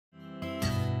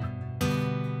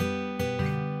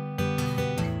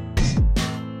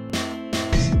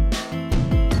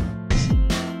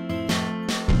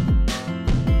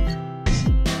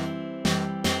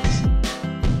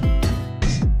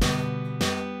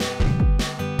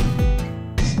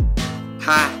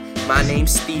Hi, my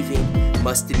name's Steven.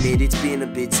 Must admit it's been a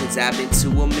bit since I've been to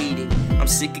a meeting. I'm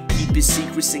sick of keeping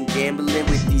secrets and gambling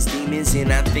with these demons,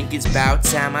 and I think it's about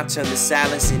time I turn the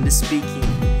silence into speaking.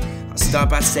 I'll start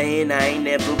by saying I ain't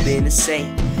never been a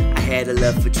saint. I had a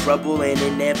love for trouble and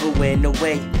it never went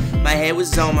away. My head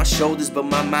was on my shoulders but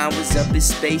my mind was up in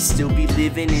space. Still be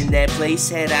living in that place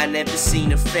had I never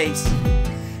seen her face.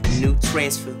 New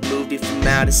transfer, moved it from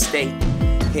out of state.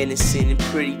 Innocent and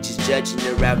pretty, just judging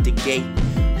her out the gate.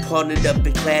 Partnered up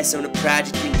in class on a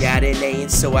project and got an A, and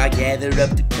so I gathered up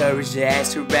the courage to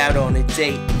ask her out on a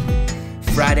date.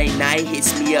 Friday night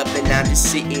hits me up and I'm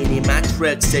just sitting in my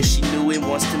truck. Says she knew and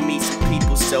wants to meet some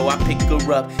people, so I pick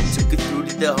her up. Took her through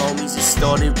to the homies and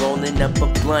started rolling up a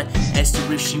blunt. Asked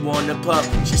her if she wanna puff,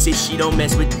 she said she don't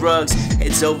mess with drugs.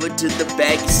 Heads over to the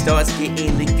bag and starts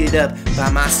getting liquored up. Buy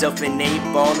myself an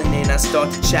 8-ball and then I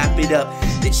start to chop it up.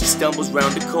 Then she stumbles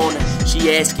round the corner,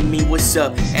 she asking me what's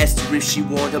up. Asked her if she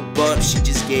want a bump, she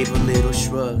just gave a little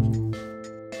shrug.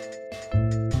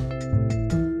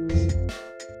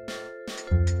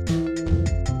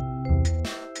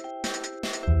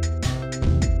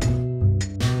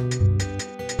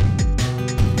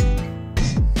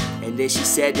 And then she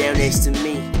sat down next to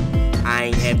me. I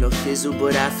ain't have no fizzle,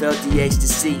 but I felt the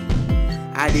ecstasy.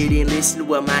 I didn't listen to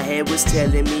what my head was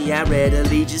telling me. I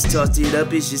readily just tossed it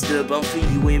up, it's just a bump for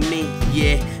you and me.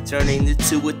 Yeah, turning to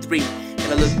 2 or 3.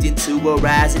 And I looked into her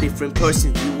eyes, a different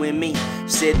person viewing me. She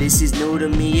said this is new to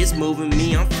me, it's moving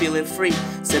me, I'm feeling free.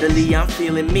 Suddenly I'm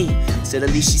feeling me.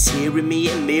 Suddenly she's hearing me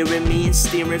and mirroring me and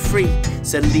steering free.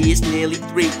 Suddenly it's nearly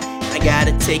 3, I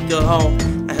gotta take her home.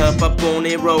 I hop up on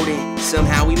it, rode it,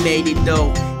 somehow we made it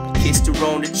though. I kissed her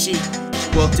on the cheek,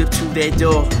 she walked up to that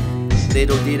door.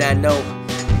 Little did I know,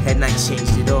 that night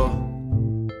changed it all.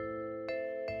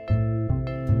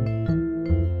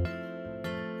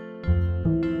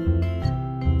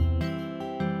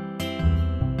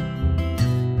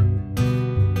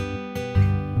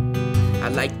 I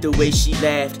liked the way she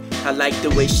laughed, I liked the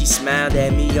way she smiled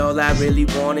at me. All I really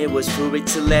wanted was for it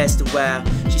to last a while.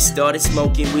 She started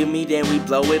smoking with me, then we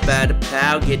blow it by the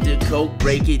pile. Get the coke,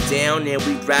 break it down, and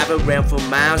we drive around for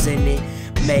miles. And it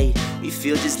made me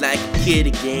feel just like a kid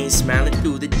again, smiling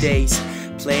through the days,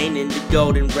 playing in the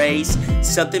golden rays.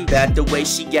 Something about the way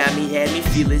she got me had me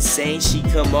feel insane. She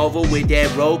come over with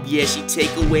that rope, yeah, she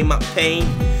take away my pain.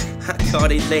 I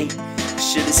caught it late,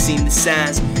 should've seen the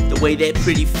signs. The way that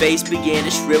pretty face began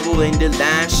to shrivel into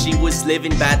lines. She was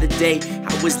living by the day,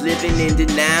 I was living in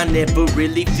denial. Never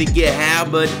really figured how,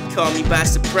 but it caught me by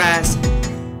surprise.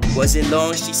 Wasn't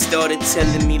long she started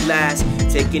telling me lies,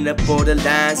 taking up all the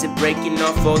lines and breaking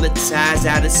off all the ties.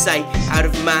 Out of sight, out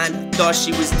of mind, I thought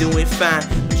she was doing fine,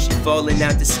 but she falling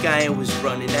out the sky and was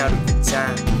running out of the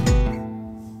time.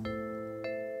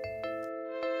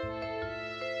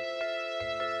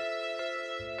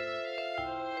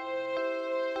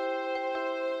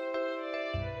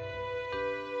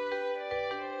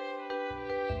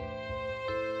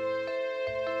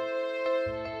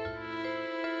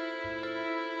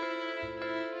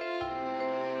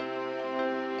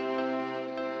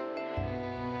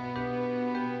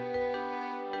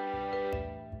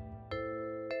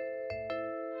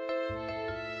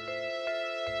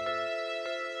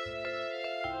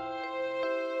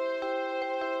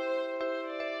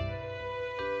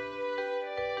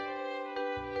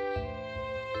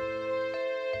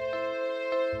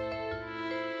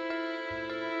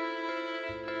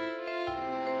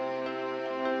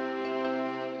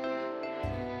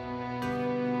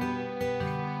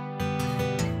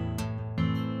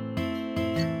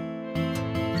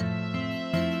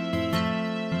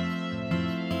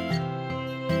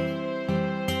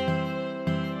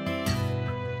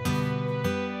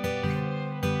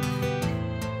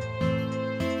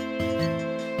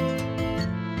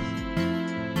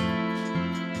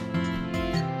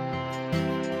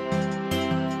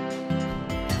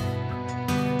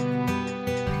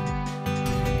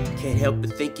 Can't help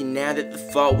but thinking now that the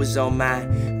fault was all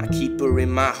mine. I keep her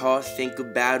in my heart, think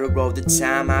about her all the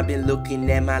time. I've been looking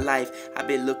at my life, I've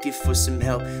been looking for some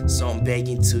help. So I'm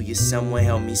begging to you, someone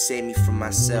help me, save me from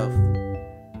myself.